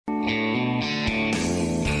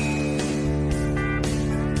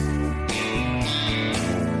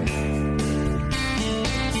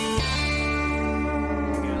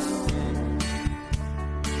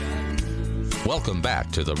Welcome back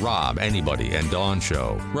to the Rob, Anybody, and Dawn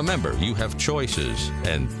Show. Remember, you have choices,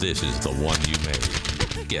 and this is the one you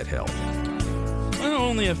made. Get help. Well,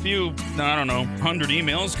 only a few, 100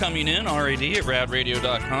 emails coming in, RAD at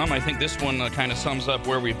radradio.com. I think this one kind of sums up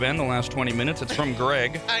where we've been the last 20 minutes. It's from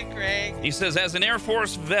Greg. Hi, Greg. He says, as an Air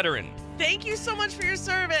Force veteran, thank you so much for your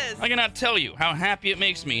service. I cannot tell you how happy it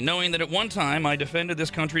makes me knowing that at one time I defended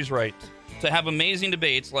this country's right to have amazing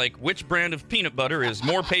debates like which brand of peanut butter is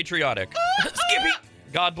more patriotic. Skippy!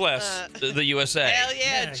 God bless the USA. Hell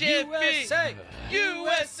yeah, Jiffy. USA.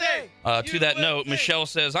 USA. To that note, Michelle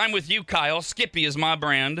says, I'm with you, Kyle. Skippy is my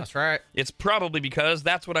brand. That's right. It's probably because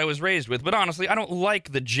that's what I was raised with. But honestly, I don't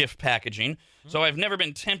like the Jif packaging, so I've never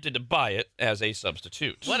been tempted to buy it as a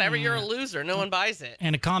substitute. Whatever, you're a loser. No one buys it.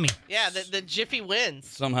 And a commie. Yeah, the Jiffy wins.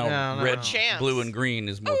 Somehow red, Champs. blue, and green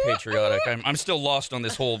is more patriotic. I'm still lost on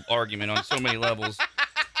this whole argument on so many levels.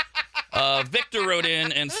 Victor wrote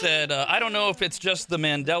in and said, I don't know if it's just the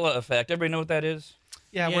Mandela effect. Everybody know what that is?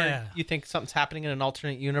 Yeah, where you think something's happening in an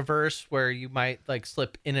alternate universe where you might like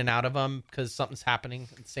slip in and out of them because something's happening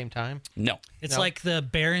at the same time? No. It's like the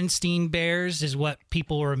Berenstein Bears is what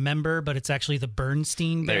people remember, but it's actually the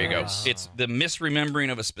Bernstein Bears. There you go. It's the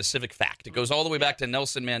misremembering of a specific fact. It goes all the way back to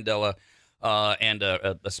Nelson Mandela and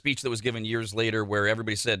a speech that was given years later where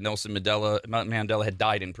everybody said Nelson Mandela had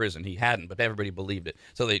died in prison. He hadn't, but everybody believed it.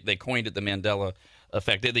 So they coined it the Mandela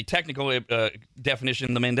effect. The technical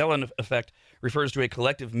definition, the Mandela effect, refers to a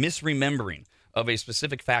collective misremembering of a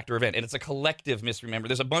specific fact or event. And it's a collective misremember.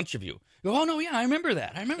 There's a bunch of you. Oh, no, yeah, I remember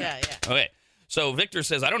that. Yeah. Okay. So Victor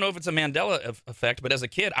says, I don't know if it's a Mandela effect, but as a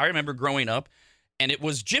kid, I remember growing up, and it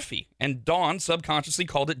was Jiffy. And Dawn subconsciously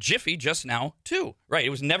called it Jiffy just now, too. Right, it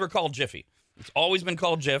was never called Jiffy. It's always been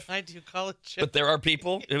called Jif. I do call it Jif. But there are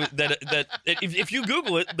people that if you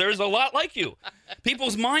Google it, there's a lot like you.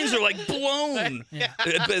 People's minds are like blown. Yeah.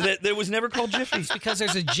 That was never called Jiffy. It's because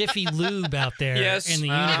there's a Jiffy Lube out there in the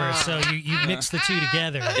universe, so you mix the two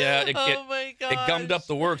together. Yeah, oh my God. It gummed up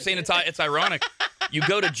the works. And it's ironic. You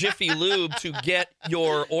go to Jiffy Lube to get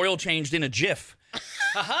your oil changed in a Jif.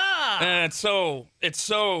 And it's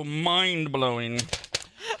so mind-blowing.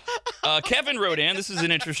 Kevin wrote in. This is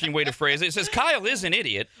an interesting way to phrase it. It says, Kyle is an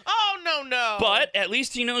idiot. Oh, no. But at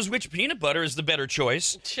least he knows which peanut butter is the better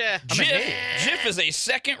choice. Jif is a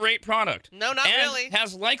second-rate product. No, not and really.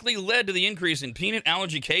 Has likely led to the increase in peanut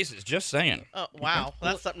allergy cases. Just saying. Oh, wow.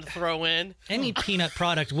 That's something to throw in. Any peanut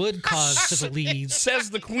product would cause civil leads. Says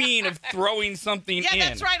the queen of throwing something in. Yeah,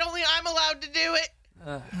 that's right. Only I'm allowed to do it.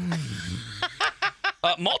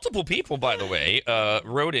 Multiple people, by the way,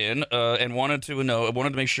 wrote in and wanted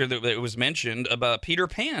to make sure that it was mentioned about Peter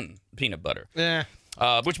Pan peanut butter. Yeah.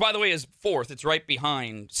 Which, by the way, is fourth. It's right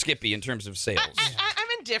behind Skippy in terms of sales. I'm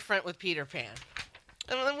indifferent with Peter Pan.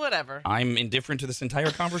 Whatever. I'm indifferent to this entire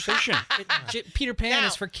conversation. Peter Pan Now,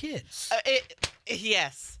 is for kids.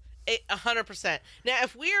 Yes. 100%. Now,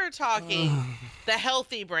 if we are talking the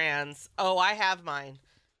healthy brands, I have mine.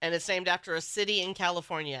 And it's named after a city in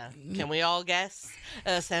California. Can we all guess?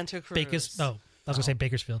 Santa Cruz. I was going to say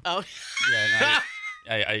Bakersfield. Oh. Yeah,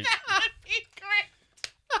 That'd be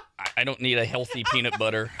great. I don't need a healthy peanut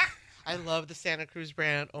butter. I love the Santa Cruz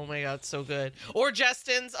brand. Oh, my God, so good. Or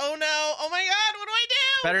Justin's. Oh, no. Oh, my God, what do I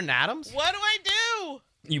do? Better than Adams? What do I do?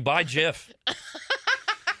 You buy Jif.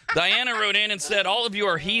 Diana wrote in and said, all of you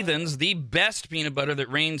are heathens. The best peanut butter that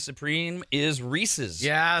reigns supreme is Reese's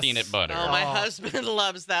peanut butter. Oh, my husband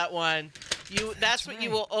loves that one. That's what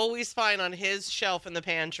you will always find on his shelf in the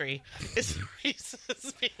pantry is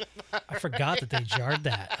Reese's peanut butter. I forgot that they jarred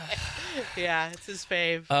that. Yeah, it's his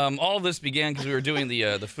fave. All of this began because we were doing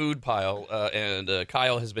the food pile, and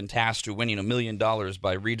Kyle has been tasked to winning $1 million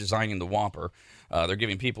by redesigning the Whopper. They're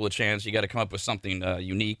giving people a chance. You got to come up with something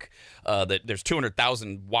unique. That there's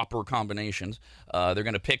 200,000 Whopper combinations. They're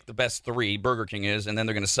going to pick the best 3, Burger King is, and then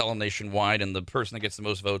they're going to sell them nationwide, and the person that gets the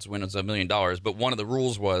most votes wins $1 million. But one of the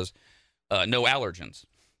rules was no allergens.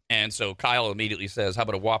 And so Kyle immediately says, how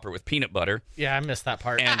about a Whopper with peanut butter? Yeah, I missed that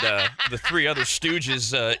part. And the 3 other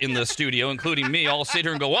stooges in the studio, including me, all sit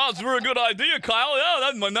here and go, wow, it's a very good idea, Kyle.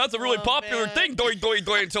 Yeah, that's a really popular thing. Doy, doy,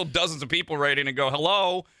 doy, until dozens of people write in and go,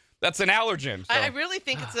 hello. That's an allergen. So. I really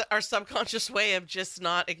think it's our subconscious way of just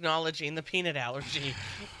not acknowledging the peanut allergy,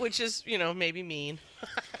 which is, maybe mean.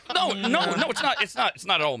 No, it's not. It's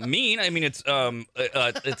not at all mean. I mean, it's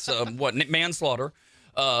manslaughter.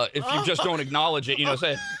 If you just don't acknowledge it,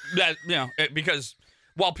 say that, because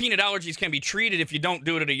while peanut allergies can be treated if you don't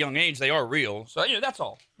do it at a young age, they are real. So that's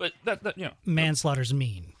all. But manslaughter's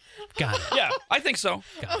mean. Got it. Yeah, I think so.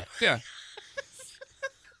 Got it. Yeah.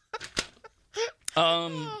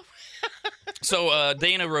 So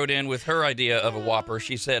Dana wrote in with her idea of a Whopper.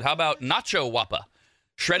 She said, how about Nacho Whopper?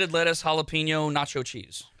 Shredded lettuce, jalapeno, nacho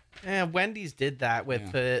cheese. Yeah, Wendy's did that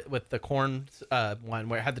with the corn one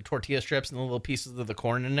where it had the tortilla strips and the little pieces of the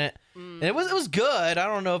corn in it. And it was good. I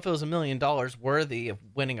don't know if it was $1 million worthy of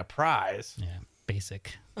winning a prize. Yeah,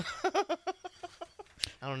 basic.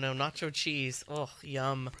 I don't know, nacho cheese. Oh,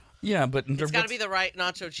 yum. Yeah, but It's got to be the right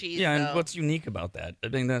nacho cheese. Yeah, though. and what's unique about that? I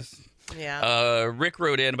mean, that's Yeah. Rick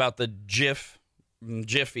wrote in about the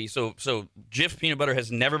Jiffy. So Jif peanut butter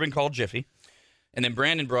has never been called Jiffy. And then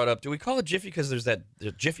Brandon brought up, do we call it Jiffy because there's that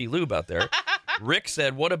Jiffy Lube out there? Rick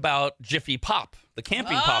said, what about Jiffy Pop, the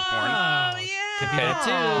camping popcorn? Oh, yeah. Could be that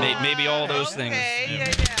too. Maybe all those things. Okay,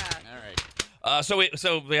 yeah. All right.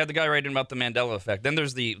 So we had the guy writing about the Mandela effect. Then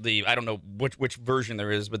there's the I don't know which version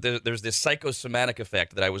there is, but there's this psychosomatic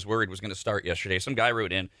effect that I was worried was going to start yesterday. Some guy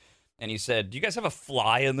wrote in, and he said, do you guys have a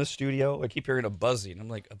fly in the studio? I keep hearing a buzzing. I'm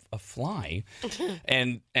like, a fly?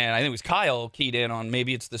 and I think it was Kyle keyed in on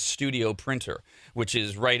maybe it's the studio printer, which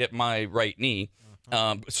is right at my right knee.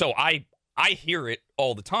 So I hear it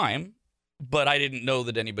all the time, but I didn't know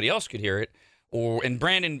that anybody else could hear it. And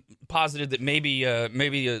Brandon posited that maybe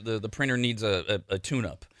the printer needs a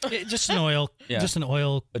tune-up. Just an oil, just an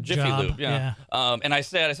oil A Jiffy job. Lube, yeah. And I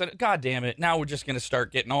said, God damn it! Now we're just going to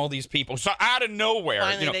start getting all these people. So out of nowhere,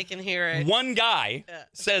 Finally, they can hear it. one guy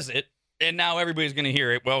says it, and now everybody's going to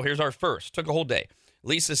hear it. Well, here's our first. Took a whole day.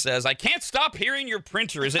 Lisa says, I can't stop hearing your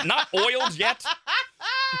printer. Is it not oiled yet?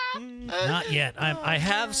 Not yet. I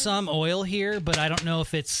have some oil here, but I don't know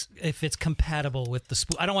if it's compatible with the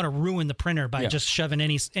spool. I don't want to ruin the printer by just shoving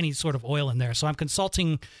any sort of oil in there. So I'm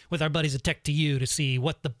consulting with our buddies at Tech2U to see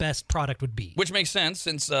what the best product would be. Which makes sense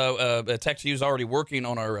since Tech2U is already working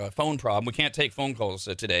on our phone problem. We can't take phone calls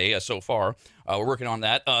today so far. We're working on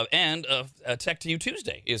that. And Tech2U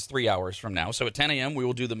Tuesday is 3 hours from now. So at 10 a.m., we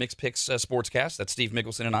will do the Mixed Picks Sportscast. That's Steve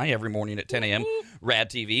Mickelson and I every morning at 10 a.m. RAD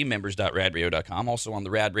TV, members.radradio.com. Also on the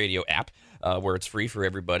RAD Radio app, where it's free for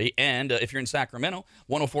everybody. And if you're in Sacramento,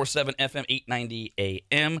 104.7 FM, 890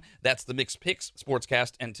 AM. That's the Mixed Picks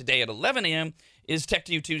Sportscast. And today at 11 a.m. is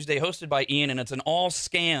Tech2U Tuesday, hosted by Ian. And it's an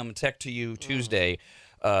all-scam Tech2U Tuesday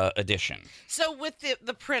edition. So with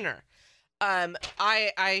the printer,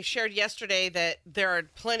 I shared yesterday that there are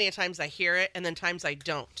plenty of times I hear it and then times I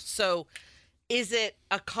don't. So is it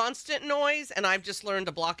a constant noise and I've just learned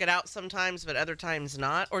to block it out sometimes, but other times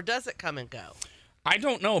not? Or does it come and go? I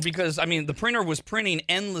don't know because, I mean, the printer was printing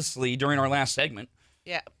endlessly during our last segment.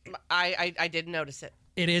 Yeah, I did notice it.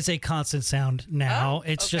 It is a constant sound now.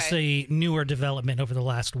 It's just a newer development over the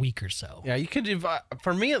last week or so. Yeah, you could.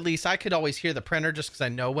 For me, at least, I could always hear the printer just because I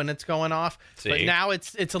know when it's going off. See? But now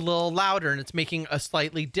it's a little louder and it's making a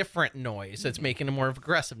slightly different noise. It's making a more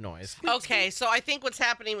aggressive noise. Okay, so I think what's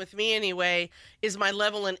happening with me anyway is my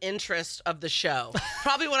level and interest of the show.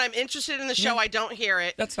 Probably when I'm interested in the show, I don't hear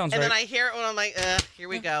it. That sounds and right. then I hear it when I'm like, here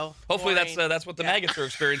we go. Hopefully Boring. that's what the maggots are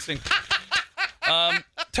experiencing.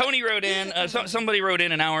 Tony wrote in, somebody wrote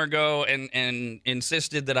in an hour ago and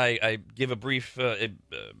insisted that I give a brief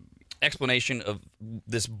explanation of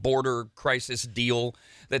this border crisis deal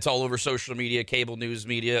that's all over social media, cable news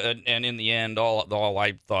media, and in the end, all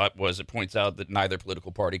I thought was it points out that neither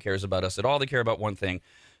political party cares about us at all. They care about one thing,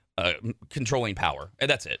 controlling power. And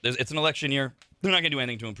that's it. It's an election year. They're not going to do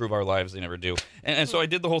anything to improve our lives. They never do. And so I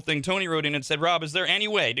did the whole thing. Tony wrote in and said, Rob, is there any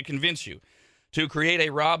way to convince you to create a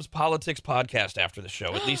Rob's Politics podcast after the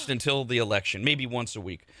show, at least until the election, maybe once a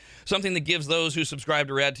week? Something that gives those who subscribe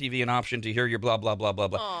to RAD TV an option to hear your blah, blah, blah, blah,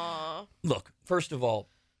 blah. Aww. Look, first of all,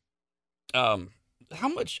 how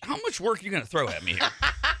much work are you going to throw at me here?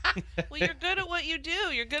 Well, you're good at what you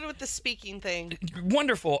do. You're good with the speaking thing.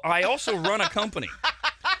 Wonderful. I also run a company.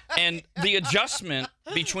 And the adjustment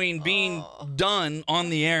between being done on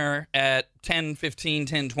the air at 10:15,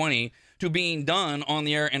 10:20 to being done on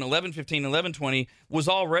the air at 11:15, 11:20 was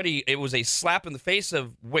already, it was a slap in the face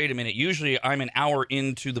of, wait a minute, usually I'm an hour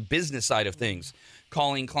into the business side of things,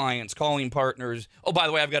 calling clients, calling partners. Oh, by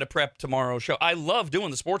the way, I've got to prep tomorrow's show. I love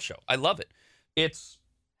doing the sports show. I love it. It's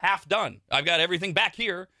half done. I've got everything back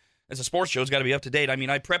here. It's a sports show. It's got to be up to date. I mean,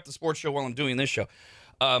 I prep the sports show while I'm doing this show.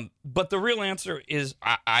 But the real answer is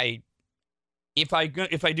if I do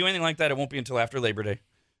anything like that, it won't be until after Labor Day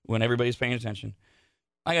when everybody's paying attention.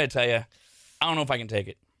 I got to tell you, I don't know if I can take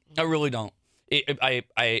it. I really don't.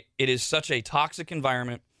 It is such a toxic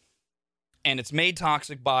environment, and it's made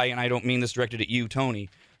toxic by, and I don't mean this directed at you, Tony,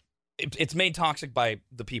 it's made toxic by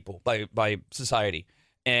the people, by society.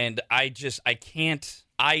 And I can't,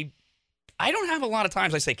 I don't have a lot of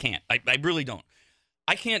times I say can't. I really don't.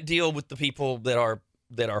 I can't deal with the people that are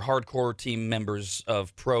hardcore team members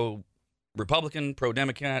of pro Republican,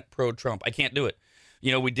 pro-Democrat, pro-Trump. I can't do it.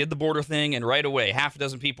 You know, we did the border thing, and right away, half a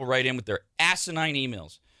dozen people write in with their asinine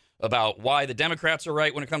emails about why the Democrats are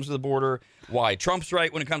right when it comes to the border, why Trump's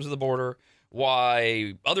right when it comes to the border,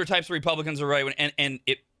 why other types of Republicans are right, and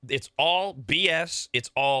it's all BS. It's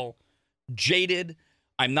all jaded.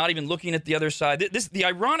 I'm not even looking at the other side. The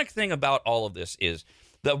ironic thing about all of this is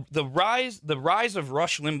the rise of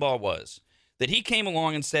Rush Limbaugh was that he came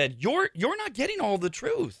along and said, you're not getting all the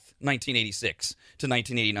truth. 1986 to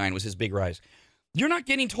 1989 was his big rise. You're not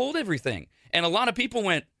getting told everything. And a lot of people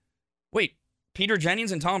went, wait, Peter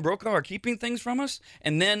Jennings and Tom Brokaw are keeping things from us?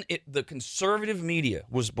 And then the conservative media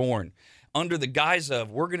was born under the guise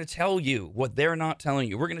of, we're going to tell you what they're not telling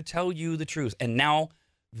you. We're going to tell you the truth. And now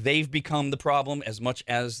they've become the problem as much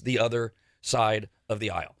as the other side of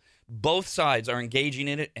the aisle. Both sides are engaging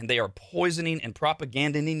in it, and they are poisoning and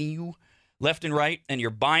propagandizing you left and right, and you're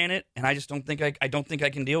buying it, and I just don't think I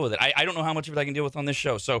can deal with it. I don't know how much of it I can deal with on this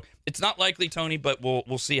show. So it's not likely, Tony, but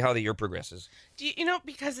we'll see how the year progresses. Do you know,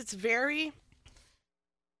 because it's very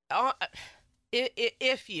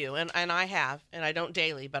if you and I have, and I don't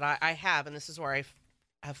daily, but I have, and this is where I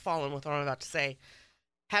have fallen with what I'm about to say,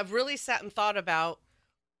 have really sat and thought about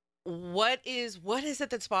what is it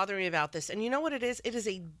that's bothering me about this. And you know what it is? It is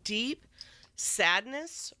a deep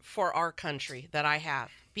sadness for our country that I have,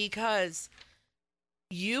 because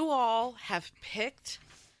you all have picked.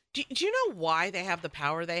 Do you know why they have the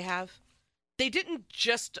power they have? They didn't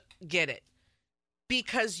just get it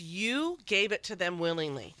because you gave it to them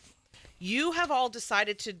willingly. You have all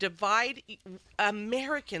decided to divide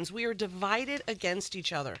Americans. We are divided against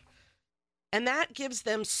each other. And that gives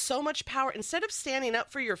them so much power. Instead of standing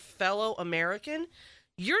up for your fellow American,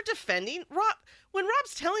 you're defending Rob. When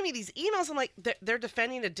Rob's telling me these emails, I'm like, they're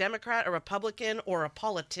defending a Democrat, a Republican, or a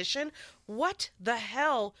politician. What the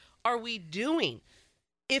hell are we doing?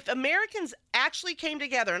 If Americans actually came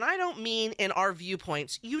together, and I don't mean in our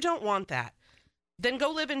viewpoints, you don't want that, then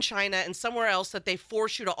go live in China and somewhere else that they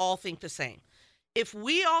force you to all think the same. If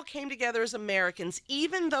we all came together as Americans,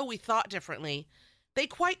 even though we thought differently, they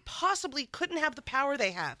quite possibly couldn't have the power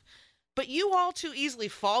they have. But you all too easily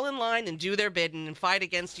fall in line and do their bidding and fight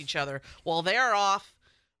against each other while they're off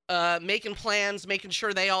making plans, making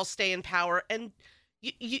sure they all stay in power. And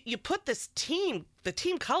you put the team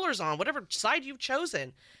colors on, whatever side you've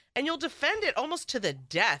chosen, and you'll defend it almost to the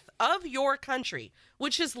death of your country,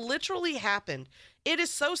 which has literally happened. It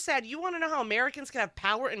is so sad. You want to know how Americans can have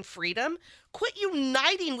power and freedom? Quit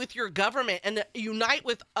uniting with your government and unite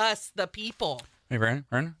with us, the people. Hey,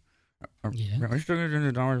 Brandon? Yeah. Are you still going to do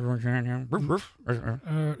the dollars? Are you still going to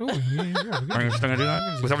do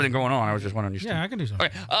that? With everything going on, I was just wondering. Yeah, I can do something.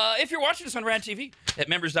 Okay. If you're watching us on RAD TV at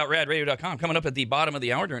members.radradio.com, coming up at the bottom of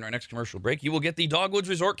the hour during our next commercial break, you will get the Dogwoods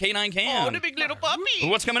Resort Canine Cam. Oh, the big little puppy.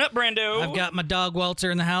 What's coming up, Brando? I've got my dog Walter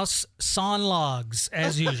in the house, sawing logs,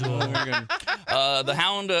 as usual. The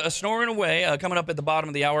Hound snoring away, coming up at the bottom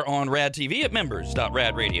of the hour on RAD TV at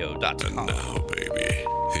members.radradio.com. And now, baby,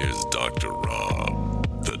 here's Dr.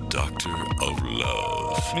 Rob, the Doctor of Love.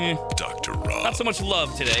 Dr. Rob. Not so much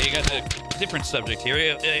love today. You got a different subject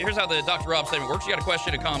here. Here's how the Dr. Rob segment works. You got a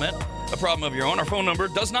question, a comment, a problem of your own. Our phone number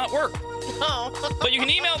does not work. Oh. But you can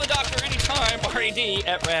email the doctor anytime,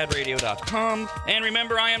 rad@radradio.com. And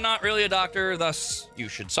remember, I am not really a doctor, thus you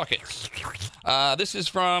should suck it. This is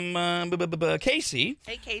from Casey.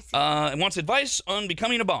 Hey, Casey. And wants advice on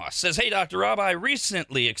becoming a boss. Says, hey, Dr. Rob, I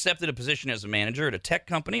recently accepted a position as a manager at a tech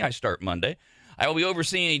company. I start Monday. I will be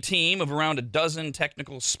overseeing a team of around a dozen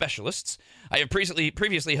technical specialists. I have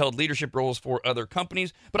previously held leadership roles for other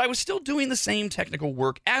companies, but I was still doing the same technical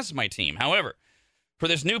work as my team. However, for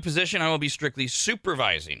this new position, I will be strictly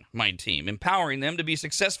supervising my team, empowering them to be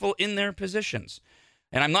successful in their positions.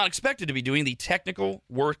 And I'm not expected to be doing the technical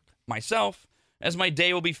work myself, as my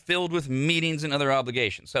day will be filled with meetings and other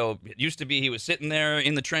obligations. So it used to be he was sitting there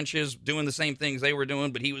in the trenches doing the same things they were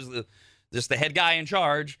doing, but he was just the head guy in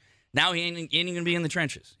charge. Now he ain't even going to be in the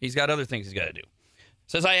trenches. He's got other things he's got to do.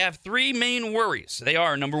 Says, I have three main worries. They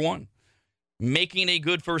are, number one, making a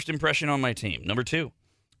good first impression on my team. Number two,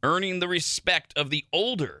 earning the respect of the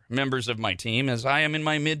older members of my team, as I am in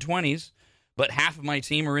my mid-20s, but half of my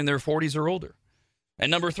team are in their 40s or older. And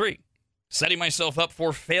number three, setting myself up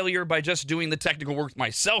for failure by just doing the technical work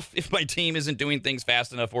myself if my team isn't doing things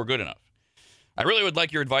fast enough or good enough. I really would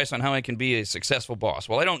like your advice on how I can be a successful boss.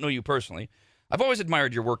 While I don't know you personally, I've always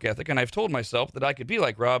admired your work ethic, and I've told myself that I could be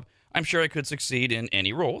like Rob. I'm sure I could succeed in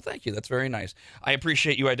any role. Thank you. That's very nice. I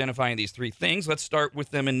appreciate you identifying these three things. Let's start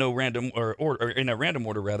with them in no random or in a random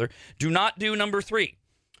order, rather. Do not do number three.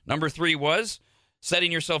 Number three was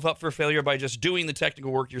setting yourself up for failure by just doing the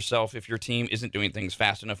technical work yourself if your team isn't doing things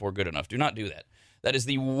fast enough or good enough. Do not do that. That is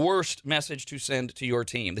the worst message to send to your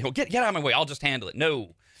team. They go, get out of my way, I'll just handle it.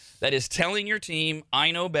 No. That is telling your team,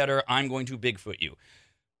 I know better, I'm going to Bigfoot you.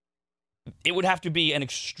 It would have to be an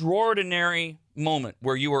extraordinary moment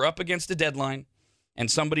where you were up against a deadline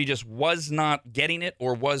and somebody just was not getting it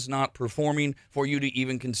or was not performing for you to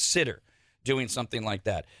even consider doing something like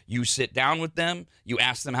that. You sit down with them, you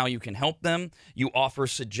ask them how you can help them, you offer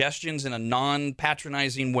suggestions in a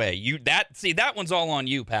non-patronizing way. That one's all on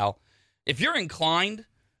you, pal. If you're inclined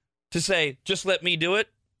to say, just let me do it,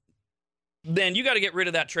 then you got to get rid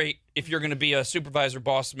of that trait if you're going to be a supervisor,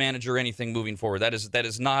 boss, manager, anything moving forward.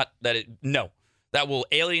 No. That will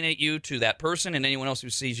alienate you to that person and anyone else who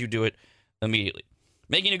sees you do it immediately.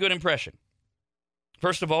 Making a good impression.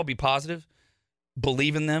 First of all, be positive.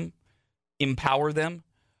 Believe in them. Empower them.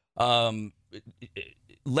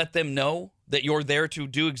 Let them know that you're there to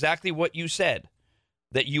do exactly what you said.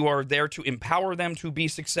 That you are there to empower them to be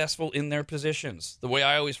successful in their positions. The way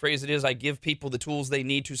I always phrase it is I give people the tools they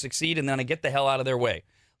need to succeed, and then I get the hell out of their way.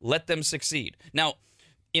 Let them succeed. Now,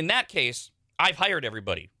 in that case, I've hired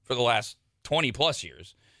everybody for the last 20-plus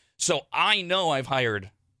years. So I know I've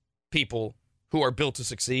hired people who are built to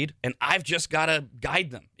succeed, and I've just got to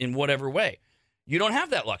guide them in whatever way. You don't have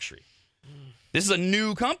that luxury. This is a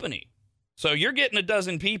new company. So you're getting a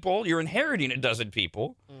dozen people. You're inheriting a dozen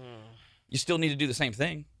people. You still need to do the same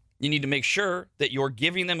thing. You need to make sure that you're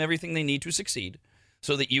giving them everything they need to succeed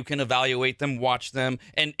so that you can evaluate them, watch them.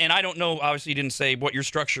 And I don't know, obviously you didn't say what your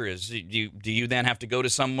structure is. Do you then have to go to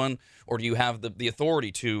someone, or do you have the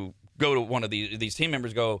authority to go to one of these team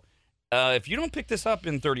members, go, if you don't pick this up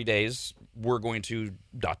in 30 days, we're going to ...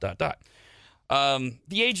 The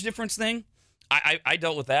age difference thing, I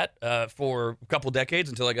dealt with that for a couple decades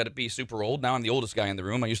until I got to be super old. Now I'm the oldest guy in the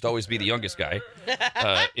room. I used to always be the youngest guy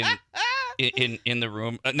in the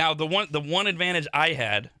room. Now the one advantage I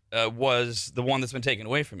had was the one that's been taken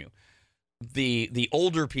away from you. The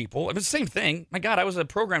older people, it was the same thing. My God, I was a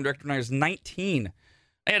program director when I was 19.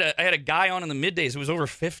 I had a guy on in the middays who was over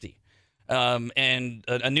 50, and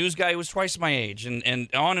a news guy who was twice my age, and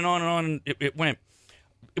on and on and on it went.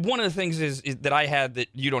 One of the things is that I had that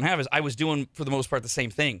you don't have is I was doing, for the most part, the same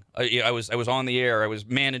thing. I was on the air, I was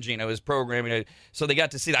managing, I was programming. So they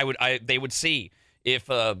got to see that they would see if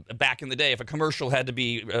back in the day if a commercial had to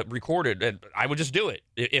be recorded, I would just do it.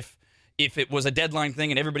 If it was a deadline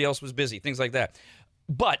thing and everybody else was busy, things like that.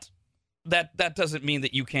 But that doesn't mean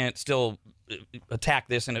that you can't still attack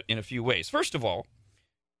this in a few ways. First of all,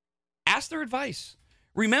 ask their advice.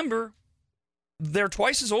 Remember, they're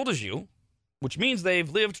twice as old as you, which means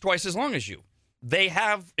they've lived twice as long as you. They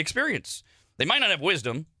have experience. They might not have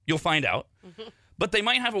wisdom, you'll find out, but they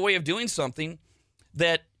might have a way of doing something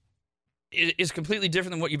that is completely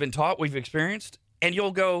different than what you've been taught, what you've experienced, and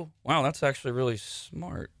you'll go, wow, that's actually really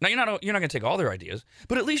smart. Now, you're not going to take all their ideas,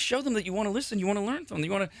 but at least show them that you want to listen, you want to learn from them,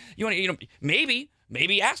 you want to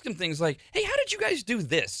maybe ask them things like, hey, how did you guys do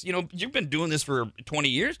this? You've been doing this for 20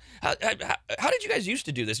 years. How did you guys used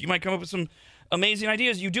to do this? You might come up with some amazing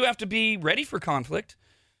ideas. You do have to be ready for conflict.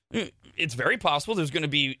 It's very possible there's going to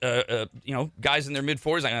be, guys in their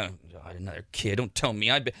mid-40s like, God, another kid. Don't tell me.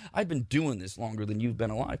 I've been doing this longer than you've been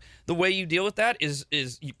alive. The way you deal with that is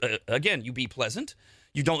again, you be pleasant.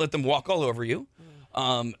 You don't let them walk all over you,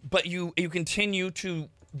 but you continue to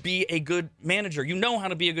be a good manager. You know how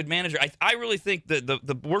to be a good manager. I really think that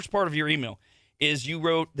the worst part of your email is you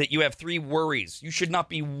wrote that you have 3 worries. You should not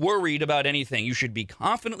be worried about anything. You should be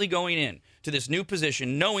confidently going in to this new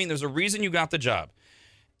position, knowing there's a reason you got the job,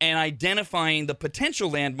 and identifying the potential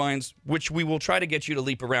landmines, which we will try to get you to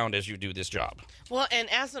leap around as you do this job. Well,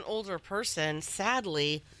 and as an older person,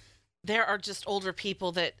 sadly, there are just older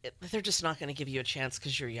people that they're just not going to give you a chance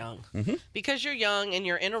because you're young. Mm-hmm. Because you're young and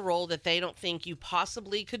you're in a role that they don't think you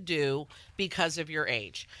possibly could do because of your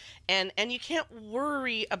age. And you can't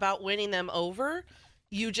worry about winning them over.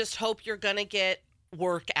 You just hope you're going to get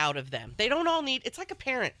work out of them. They don't all need, it's like a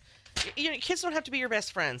parent. Kids don't have to be your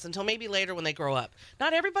best friends until maybe later when they grow up.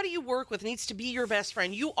 Not everybody you work with needs to be your best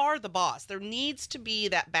friend. You are the boss. There needs to be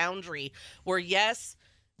that boundary where, yes,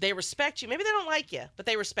 they respect you. Maybe they don't like you, but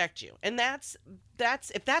they respect you. And that's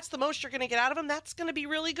if that's the most you're going to get out of them, that's going to be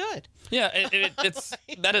really good. Yeah, it's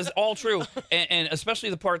that is all true, and especially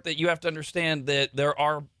the part that you have to understand that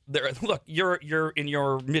look, you're in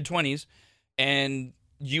your mid-20s, and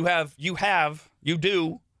you have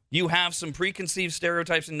some preconceived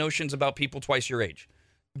stereotypes and notions about people twice your age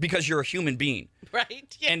because you're a human being.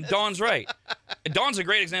 Right. Yes. And Dawn's right. Dawn's a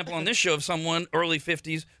great example on this show of someone early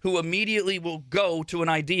 50s who immediately will go to an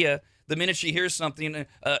idea the minute she hears something,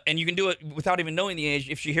 and you can do it without even knowing the age,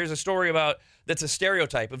 if she hears a story about that's a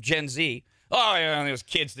stereotype of Gen Z, oh, yeah, there's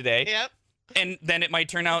kids today. Yep. And then it might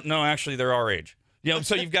turn out, no, actually, they're our age.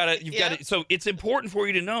 So you've got to. So it's important for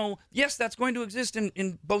you to know. Yes, that's going to exist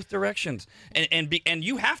in both directions, and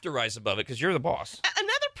you have to rise above it because you're the boss.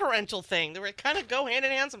 Another parental thing that kind of go hand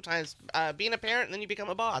in hand sometimes. Being a parent and then you become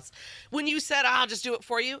a boss. When you said, "I'll just do it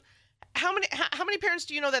for you," how many parents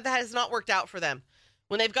do you know that has not worked out for them?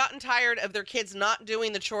 When they've gotten tired of their kids not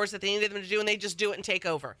doing the chores that they needed them to do, and they just do it and take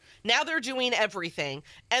over. Now they're doing everything,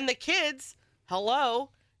 and the kids,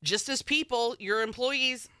 hello. Just as people, your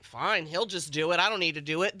employees, fine, he'll just do it. I don't need to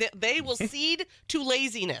do it. They will cede to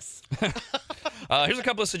laziness. Here's a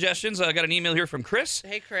couple of suggestions. I got an email here from Chris.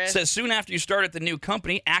 Hey, Chris. Says, soon after you start at the new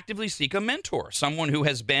company, actively seek a mentor, someone who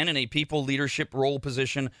has been in a people leadership role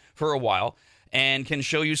position for a while and can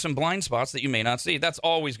show you some blind spots that you may not see. That's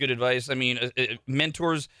always good advice. I mean,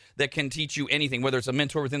 mentors that can teach you anything, whether it's a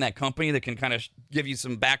mentor within that company that can kind of give you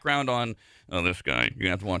some background on, oh, this guy, you're going to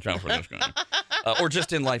have to watch out for this guy. Or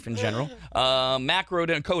just in life in general.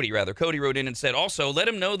 Cody wrote in and said, also, let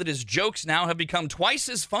him know that his jokes now have become twice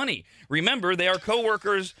as funny. Remember, they are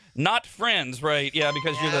coworkers, not friends, right? Yeah,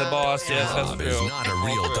 because you're the boss. Yes, that's Rob true. is not a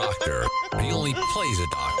real doctor. He only plays a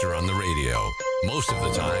doctor on the radio. Most of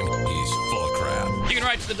the time, he's full of crap. You can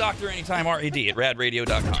write to the doctor anytime, RAD at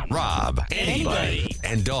radradio.com. Rob, anybody,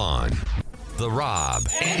 and Dawn. The Rob,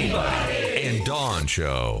 anybody, and Dawn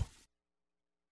Show.